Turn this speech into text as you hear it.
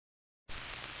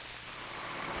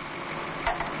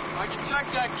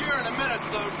back that gear in a minute,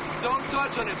 so don't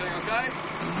touch anything, okay?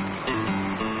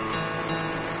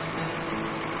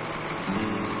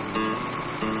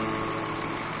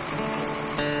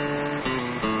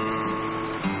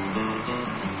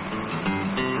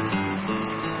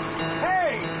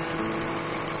 Hey!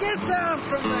 Get down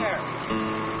from there!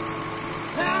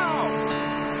 Now!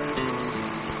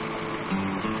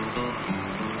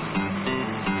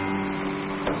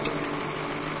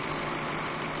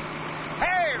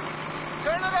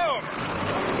 Turn it over.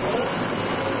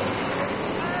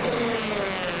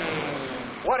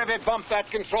 What if it bumped that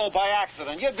control by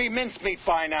accident? You'd be mincemeat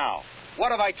by now.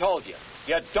 What have I told you?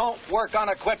 You don't work on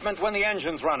equipment when the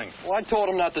engine's running. Well, I told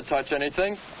him not to touch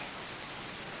anything.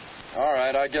 All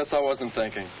right, I guess I wasn't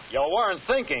thinking. You weren't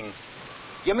thinking?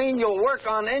 You mean you'll work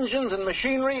on engines and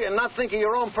machinery and not think of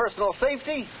your own personal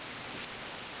safety?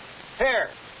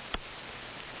 Here.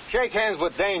 Shake hands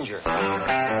with danger. Shake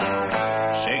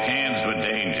hands with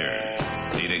danger.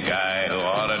 Need a guy who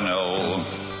ought to know.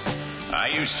 I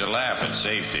used to laugh at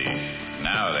safety.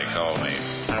 Now they call me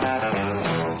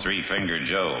Three-Finger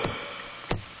Joe.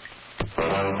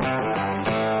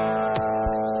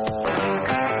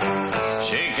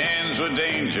 Shake hands with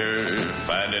danger.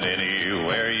 Find it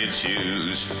anywhere you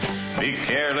choose. Be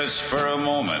careless for a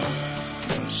moment.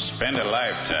 Spend a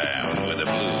lifetime with the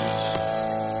blues.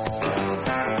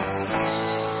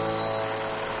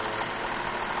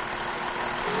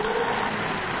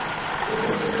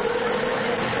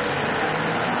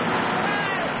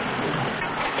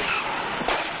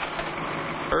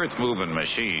 Earth-moving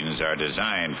machines are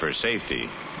designed for safety,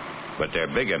 but they're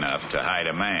big enough to hide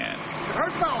a man.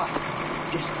 Hurt fella.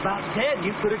 Just about dead.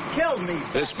 You could have killed me.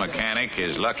 This mechanic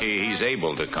is lucky he's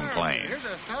able to complain.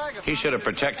 He should have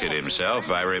protected himself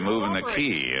by removing the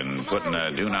key and putting a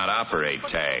do not operate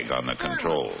tag on the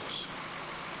controls.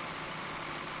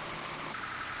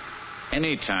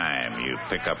 Anytime you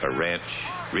pick up a wrench,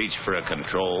 reach for a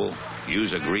control,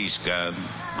 use a grease gun,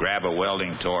 grab a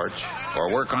welding torch,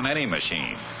 or work on any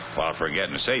machine while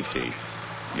forgetting safety,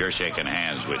 you're shaking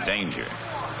hands with danger.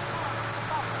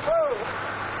 Whoa.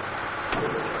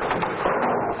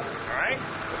 All right?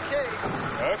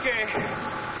 Okay.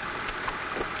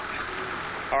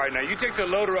 All right, now you take the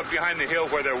loader up behind the hill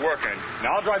where they're working.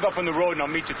 Now I'll drive up on the road and I'll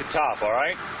meet you at the top, all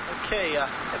right? Okay,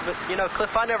 but, you know,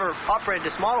 Cliff, I never operated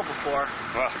this model before.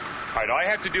 Well, all right, all I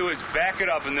have to do is back it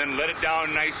up and then let it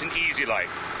down nice and easy like.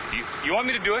 You want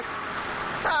me to do it?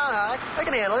 No, I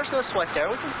can handle it. There's no sweat there.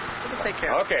 We can take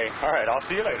care of it. Okay, all right, I'll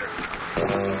see you later.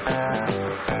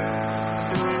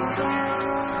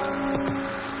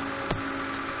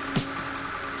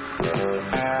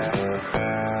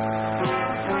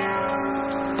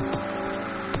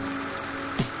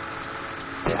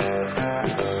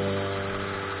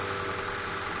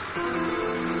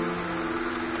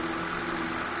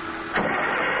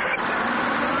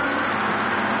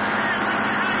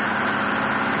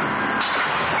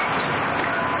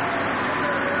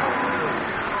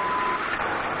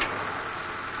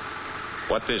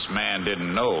 What this man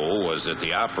didn't know was that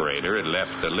the operator had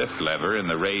left the lift lever in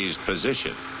the raised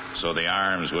position, so the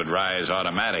arms would rise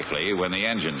automatically when the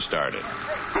engine started.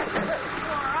 Yeah,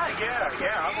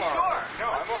 I'm all right. No,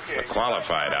 I'm okay. A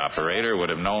qualified operator would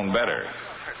have known better.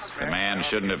 The man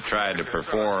shouldn't have tried to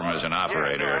perform as an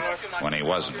operator when he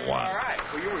wasn't one. All right.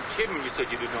 Well, you weren't kidding when you said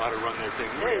you didn't know how to run that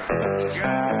thing, were you?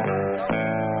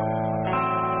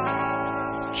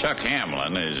 Chuck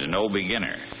Hamlin is no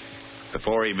beginner.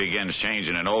 Before he begins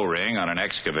changing an O-ring on an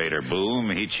excavator boom,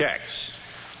 he checks.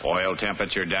 Oil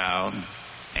temperature down,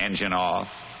 engine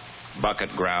off, bucket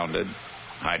grounded,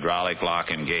 hydraulic lock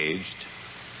engaged.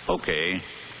 Okay,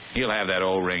 he'll have that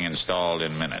O-ring installed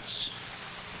in minutes.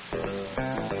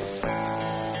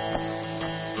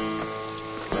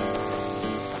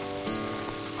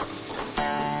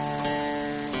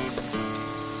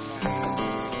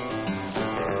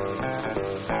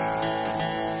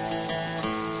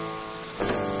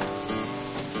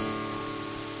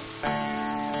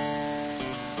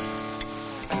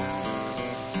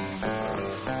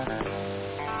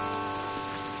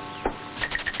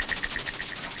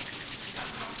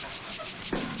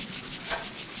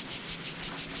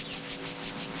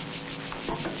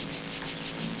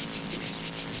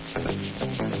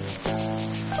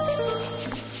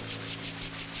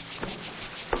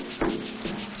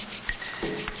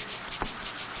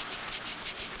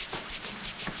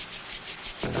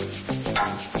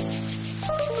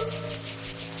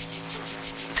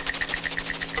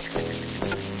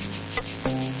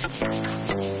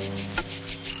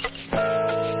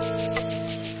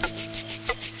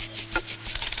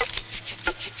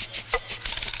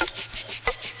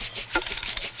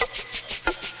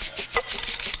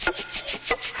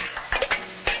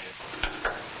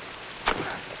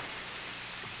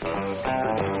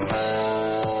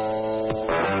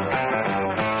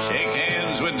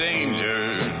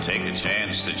 danger. Take a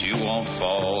chance that you won't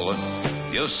fall.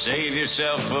 You'll save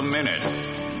yourself a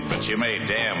minute, but you may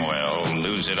damn well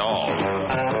lose it all.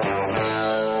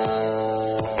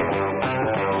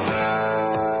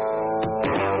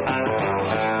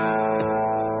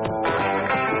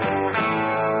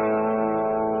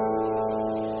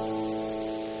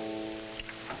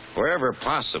 Wherever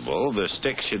possible, the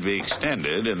stick should be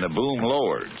extended and the boom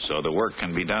lowered so the work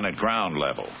can be done at ground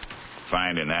level.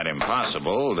 Finding that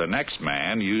impossible, the next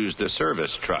man used the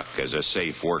service truck as a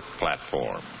safe work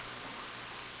platform.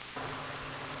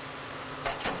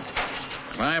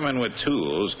 Climbing with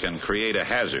tools can create a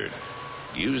hazard.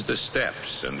 Use the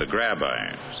steps and the grab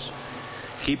irons.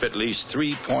 Keep at least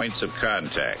 3 points of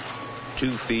contact,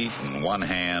 2 feet and 1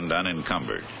 hand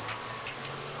unencumbered.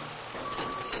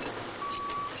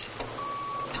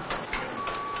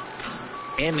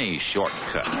 Any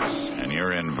shortcuts, and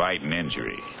you're inviting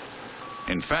injury.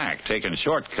 In fact, taking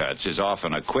shortcuts is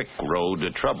often a quick road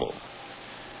to trouble.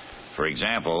 For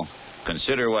example,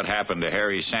 consider what happened to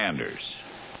Harry Sanders.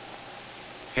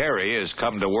 Harry has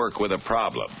come to work with a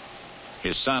problem.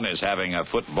 His son is having a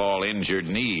football-injured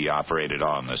knee operated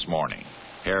on this morning.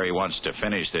 Harry wants to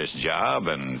finish this job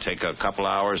and take a couple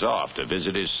hours off to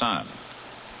visit his son.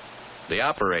 The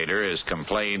operator has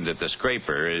complained that the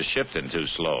scraper is shifting too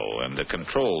slow and the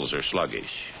controls are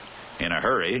sluggish. In a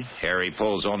hurry, Harry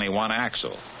pulls only one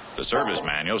axle. The service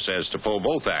manual says to pull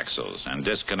both axles and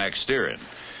disconnect steering.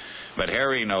 But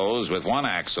Harry knows with one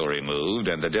axle removed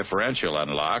and the differential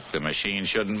unlocked, the machine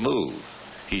shouldn't move.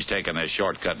 He's taken this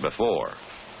shortcut before.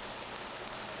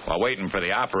 While waiting for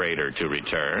the operator to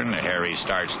return, Harry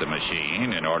starts the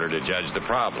machine in order to judge the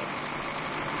problem.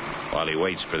 While he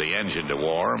waits for the engine to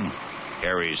warm,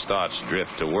 Harry's thoughts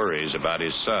drift to worries about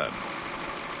his son.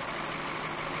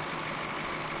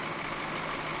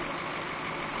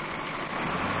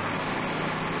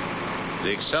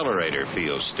 The accelerator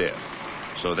feels stiff,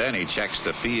 so then he checks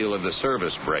the feel of the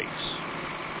service brakes.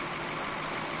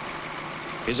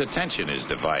 His attention is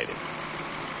divided.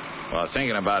 While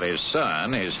thinking about his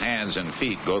son, his hands and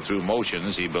feet go through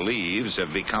motions he believes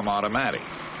have become automatic.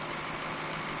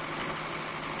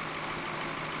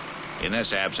 In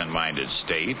this absent-minded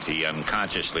state, he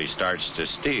unconsciously starts to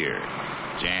steer,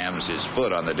 jams his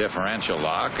foot on the differential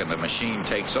lock, and the machine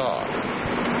takes off.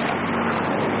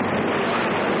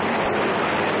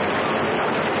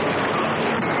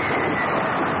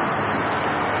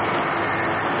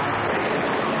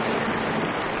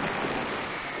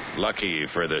 Lucky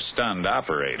for the stunned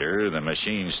operator, the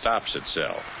machine stops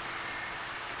itself.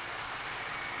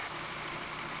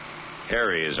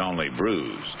 Harry is only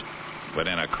bruised, but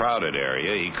in a crowded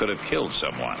area, he could have killed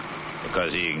someone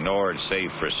because he ignored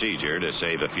safe procedure to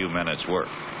save a few minutes' work.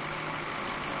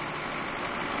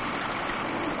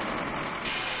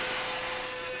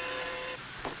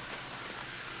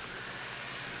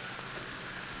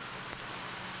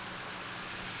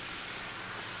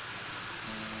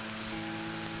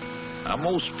 Now,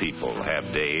 most people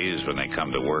have days when they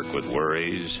come to work with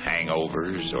worries,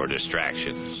 hangovers, or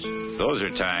distractions. Those are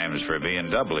times for being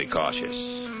doubly cautious.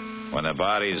 When the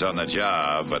body's on the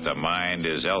job but the mind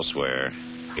is elsewhere,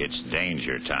 it's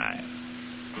danger time.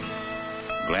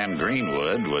 Glenn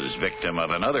Greenwood was victim of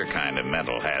another kind of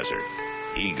mental hazard,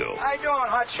 ego. How you doing,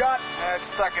 hotshot? It's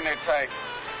stuck in there tight.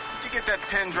 Did you get that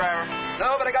pin, driver?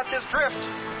 No, but I got this drift.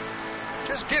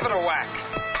 Just give it a whack.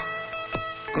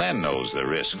 Glenn knows the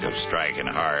risk of striking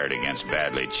hard against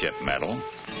badly chipped metal,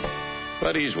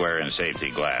 but he's wearing safety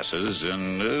glasses,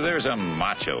 and there's a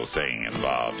macho thing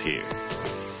involved here.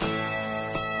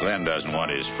 Glenn doesn't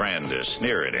want his friend to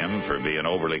sneer at him for being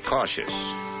overly cautious.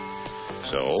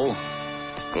 So,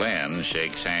 Glenn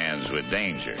shakes hands with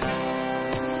danger.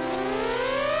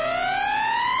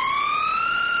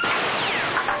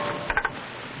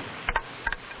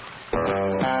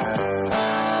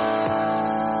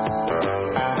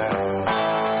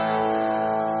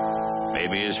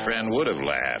 Maybe his friend would have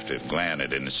laughed if Glenn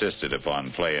had insisted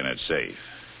upon playing it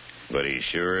safe. But he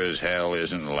sure as hell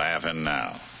isn't laughing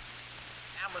now.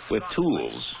 With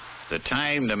tools, the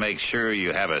time to make sure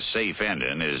you have a safe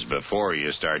ending is before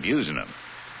you start using them.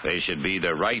 They should be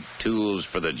the right tools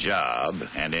for the job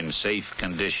and in safe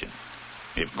condition.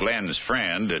 If Glenn's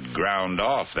friend had ground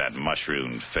off that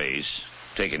mushroomed face,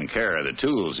 taken care of the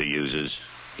tools he uses,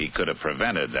 he could have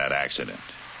prevented that accident.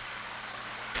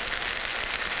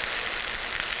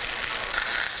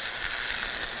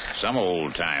 Some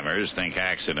old-timers think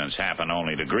accidents happen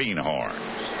only to greenhorns.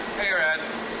 Hey, Red.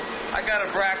 I got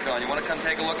a brack on. You want to come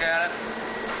take a look at it?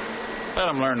 Let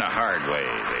them learn the hard way,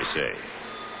 they say.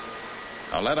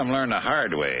 Now, let them learn the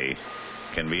hard way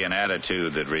can be an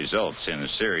attitude that results in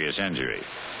serious injury.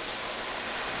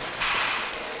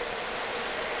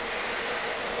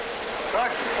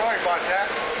 Sorry about that.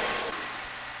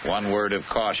 One word of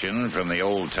caution from the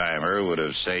old-timer would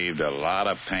have saved a lot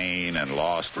of pain and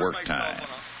lost work time.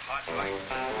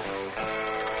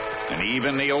 And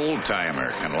even the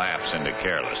old-timer can lapse into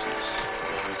carelessness.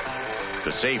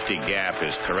 The safety gap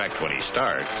is correct when he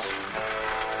starts,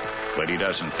 but he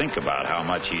doesn't think about how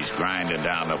much he's grinding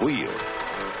down the wheel.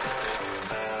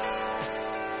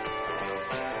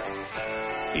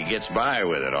 He gets by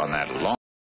with it on that long.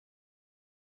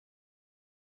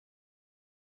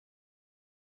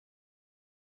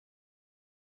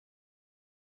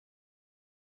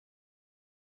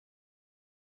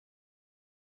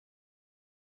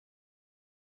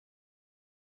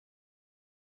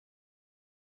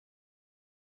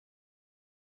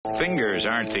 Fingers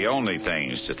aren't the only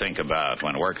things to think about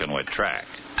when working with track.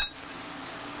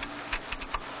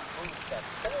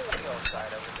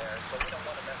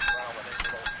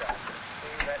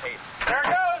 There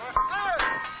goes!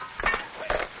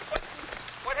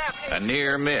 A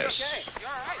near miss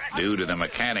due to the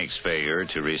mechanic's failure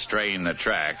to restrain the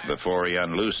track before he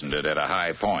unloosened it at a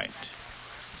high point.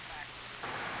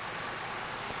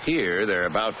 Here, they're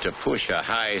about to push a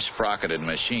high-sprocketed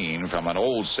machine from an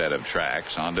old set of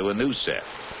tracks onto a new set.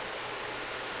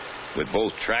 With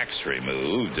both tracks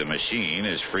removed, the machine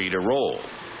is free to roll.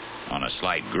 On a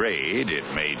slight grade, it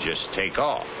may just take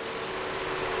off.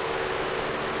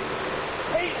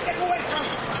 Hey, get away from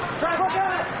him! Drive, look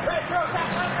out! Right, throw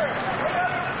that under!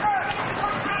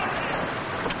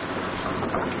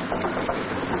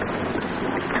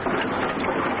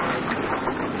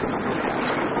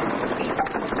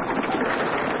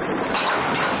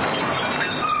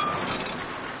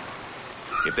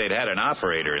 If they'd had an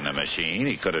operator in the machine,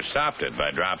 he could have stopped it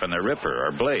by dropping the ripper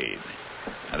or blade.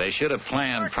 Now, they should have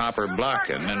planned proper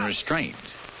blocking and restraint.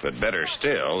 But better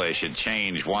still, they should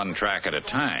change one track at a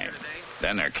time.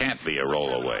 Then there can't be a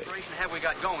rollaway. Have we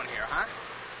got going here, huh?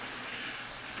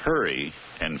 Hurry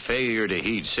and failure to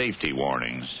heed safety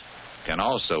warnings can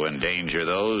also endanger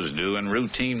those doing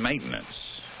routine maintenance.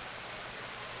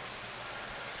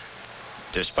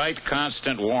 Despite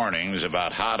constant warnings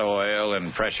about hot oil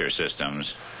and pressure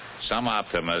systems, some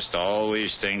optimist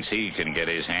always thinks he can get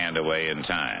his hand away in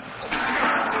time.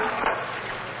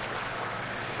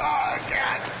 Oh,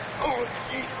 God! Oh,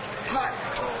 gee! Hot!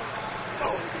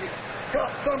 Oh,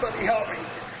 God, somebody help me!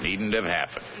 Needn't have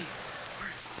happened.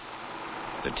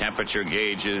 The temperature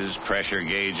gauges, pressure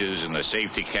gauges, and the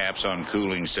safety caps on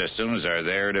cooling systems are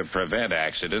there to prevent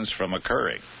accidents from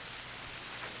occurring.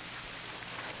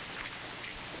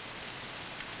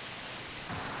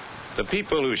 The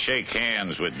people who shake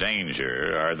hands with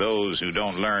danger are those who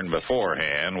don't learn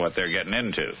beforehand what they're getting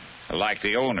into, like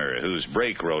the owner whose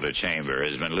brake rotor chamber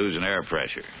has been losing air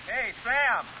pressure. Hey,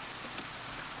 Sam!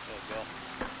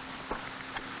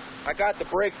 I got the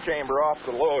brake chamber off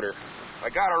the loader. I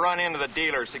got to run into the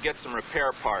dealers to get some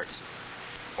repair parts.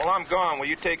 While I'm gone, will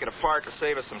you take it apart to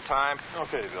save us some time?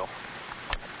 Okay, Bill.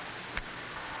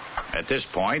 At this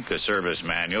point, the service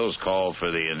manuals call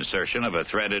for the insertion of a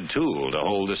threaded tool to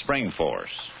hold the spring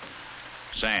force.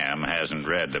 Sam hasn't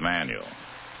read the manual.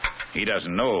 He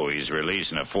doesn't know he's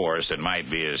releasing a force that might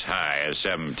be as high as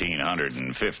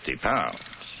 1,750 pounds.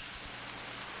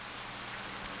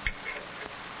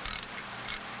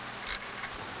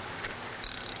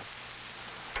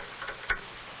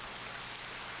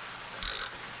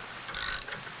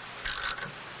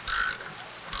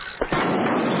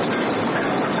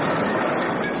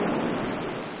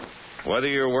 Whether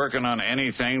you're working on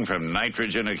anything from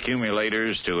nitrogen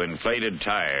accumulators to inflated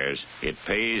tires, it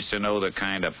pays to know the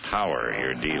kind of power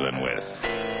you're dealing with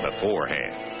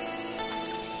beforehand.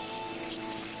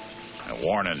 The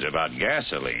warnings about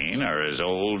gasoline are as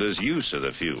old as use of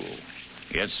the fuel.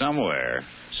 Yet somewhere,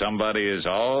 somebody is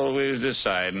always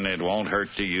deciding it won't hurt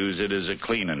to use it as a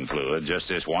cleaning fluid just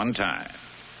this one time.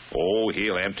 Oh,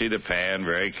 he'll empty the pan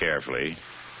very carefully,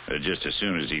 just as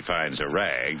soon as he finds a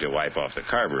rag to wipe off the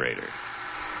carburetor.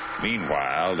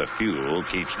 Meanwhile, the fuel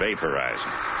keeps vaporizing.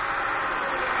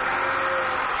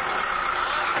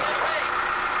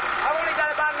 I've only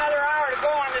got about another hour to go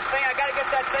on this thing. I got to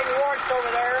get that thing washed over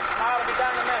there. I'll be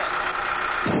done in a minute.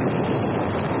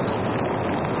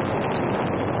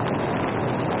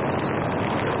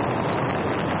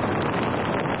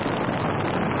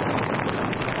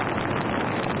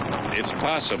 It's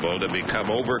possible to become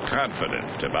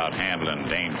overconfident about handling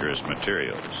dangerous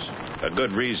materials. A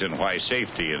good reason why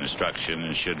safety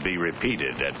instructions should be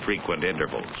repeated at frequent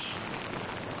intervals.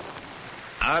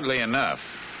 Oddly enough,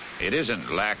 it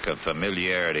isn't lack of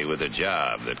familiarity with a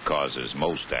job that causes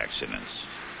most accidents.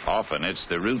 Often it's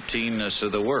the routineness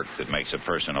of the work that makes a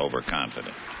person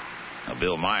overconfident. Now,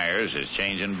 Bill Myers is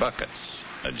changing buckets,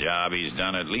 a job he's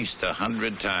done at least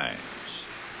 100 times.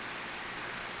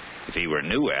 If he were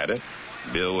new at it,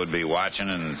 Bill would be watching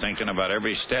and thinking about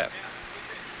every step.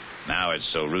 Now it's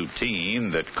so routine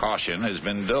that caution has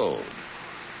been dulled.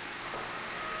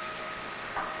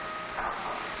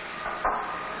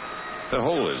 The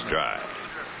hole is dry.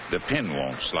 The pin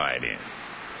won't slide in.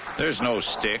 There's no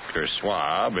stick or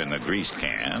swab in the grease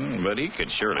can, but he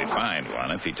could surely find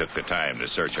one if he took the time to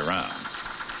search around.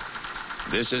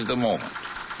 This is the moment,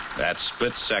 that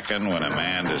split second when a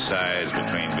man decides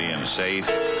between being safe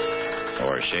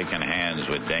or shaking hands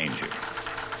with danger.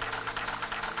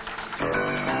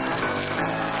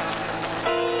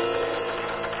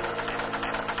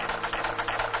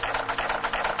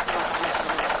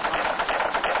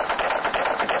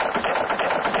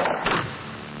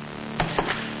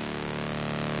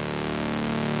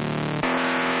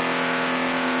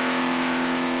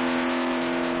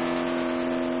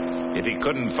 If he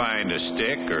couldn't find a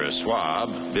stick or a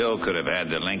swab, Bill could have had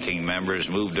the linking members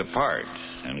moved apart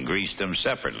and greased them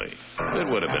separately. It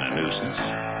would have been a nuisance,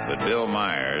 but Bill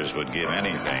Myers would give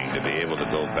anything to be able to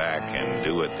go back and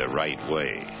do it the right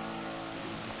way.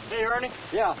 Hey, Ernie.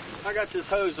 Yeah, I got this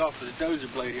hose off of the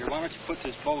dozer blade here. Why don't you put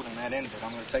this bolt in that end of it?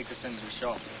 I'm going to take this into the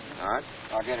shop. All right,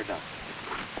 I'll get it done.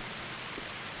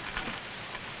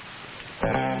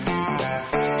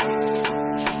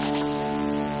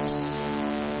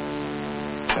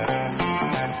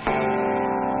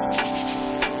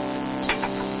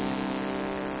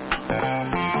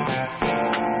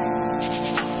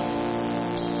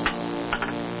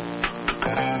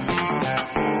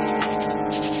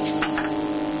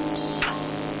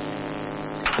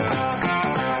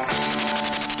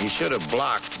 He should have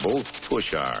blocked both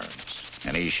push arms,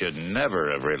 and he should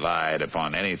never have relied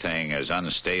upon anything as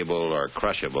unstable or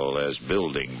crushable as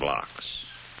building blocks.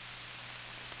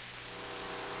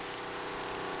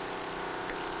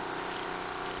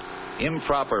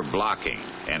 Improper blocking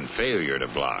and failure to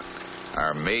block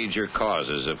are major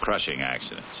causes of crushing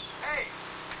accidents. Hey,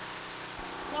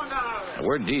 come on down out of there.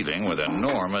 We're dealing with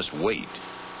enormous weight,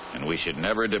 and we should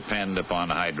never depend upon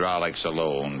hydraulics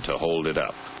alone to hold it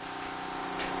up.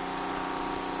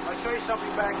 I'll show you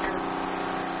something back here.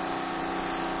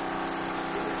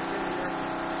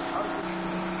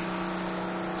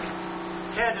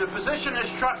 Ted, the position this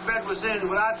truck bed was in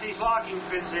without these locking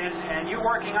pins in, and you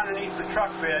working underneath the truck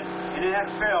bed, and it had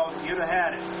failed, you'd have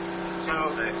had it. So,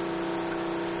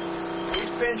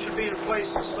 these pins should be in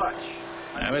place as such.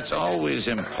 Now, it's always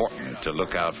important to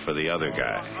look out for the other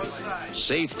guy.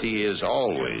 Safety is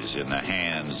always in the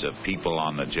hands of people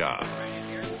on the job.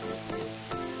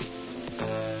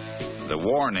 The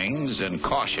warnings and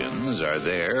cautions are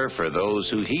there for those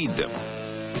who heed them.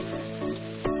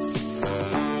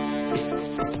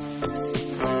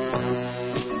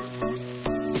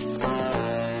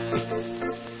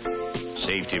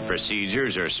 Safety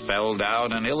procedures are spelled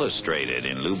out and illustrated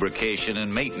in lubrication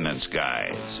and maintenance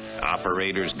guides,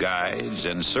 operators' guides,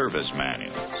 and service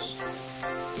manuals.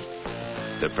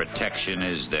 The protection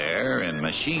is there in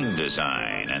machine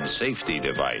design and safety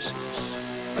devices.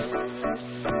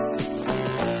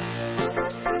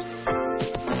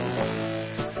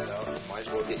 Might as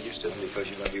well get used to them because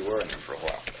you're going to be wearing them for a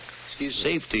while.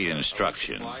 Safety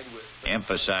instruction,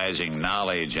 emphasizing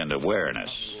knowledge and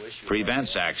awareness,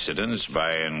 prevents accidents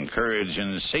by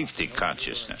encouraging safety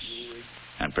consciousness.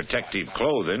 And protective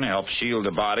clothing helps shield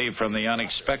the body from the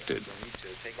unexpected.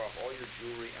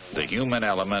 The human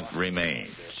element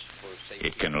remains.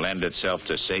 It can lend itself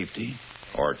to safety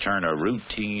or turn a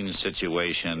routine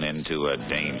situation into a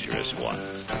dangerous one.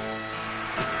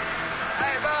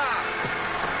 Hey, Bob!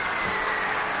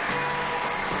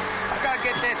 I gotta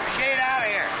get this shade out of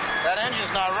here. That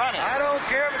engine's not running. I don't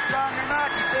care if it's running or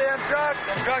not. You see them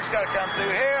trucks gotta come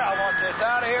through here. I want this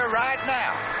out of here right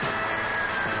now.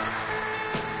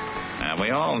 Now,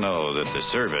 we all know that the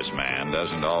serviceman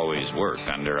doesn't always work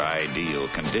under ideal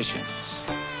conditions.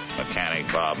 Mechanic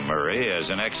Bob Murray has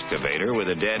an excavator with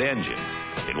a dead engine.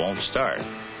 It won't start,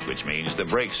 which means the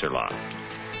brakes are locked,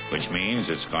 which means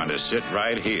it's going to sit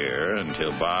right here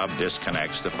until Bob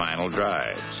disconnects the final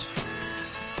drives.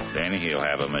 Then he'll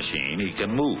have a machine he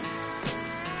can move.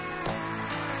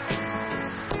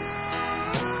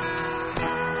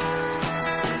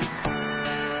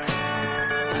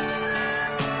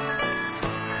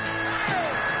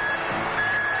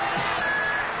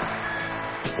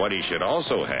 What he should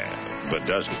also have, but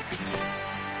doesn't,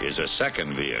 is a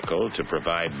second vehicle to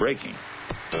provide braking.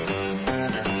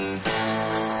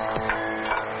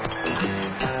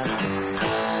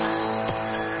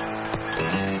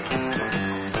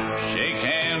 Shake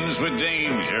hands with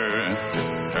danger.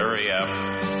 hurry up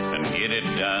and get it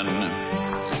done.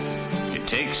 It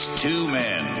takes 2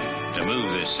 men to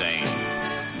move this thing,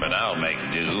 but I'll make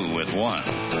do with 1.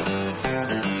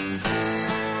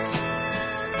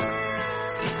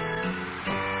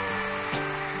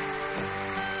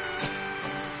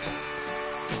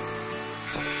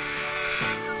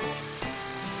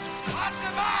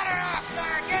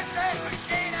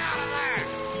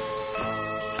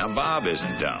 Now, Bob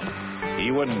isn't dumb. He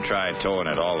wouldn't try towing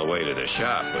it all the way to the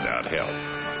shop without help.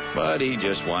 But he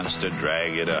just wants to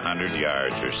drag it 100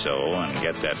 yards or so and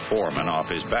get that foreman off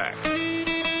his back.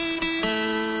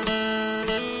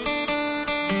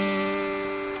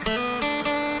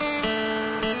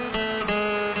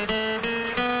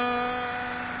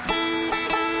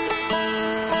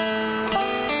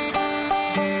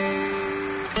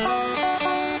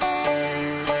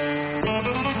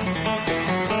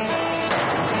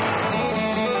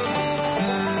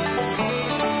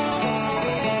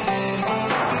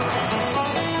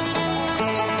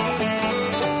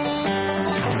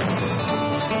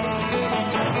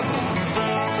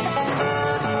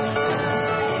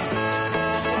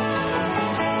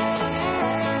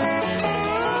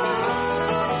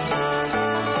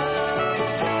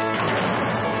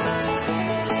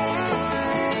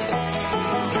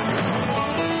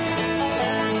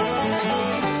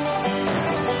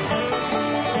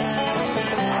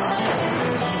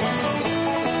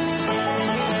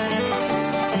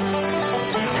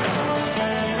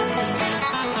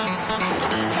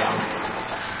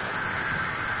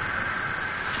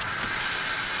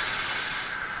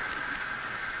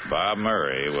 Bob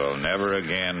Murray will never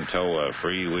again tow a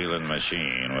freewheeling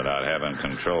machine without having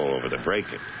control over the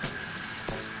braking.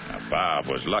 Now, Bob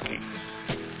was lucky.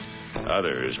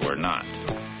 Others were not.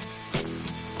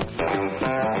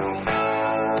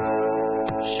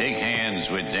 Shake hands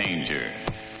with danger.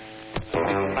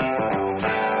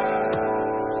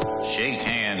 Shake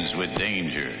hands with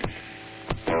danger.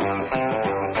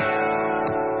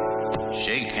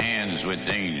 Shake hands with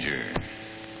danger.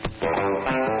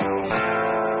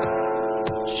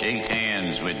 Shake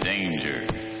hands with danger.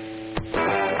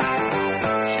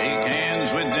 Shake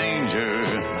hands with danger.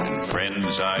 And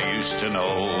friends I used to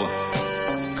know,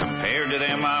 compared to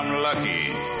them, I'm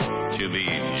lucky to be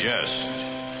just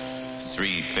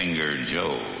Three-Finger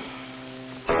Joe.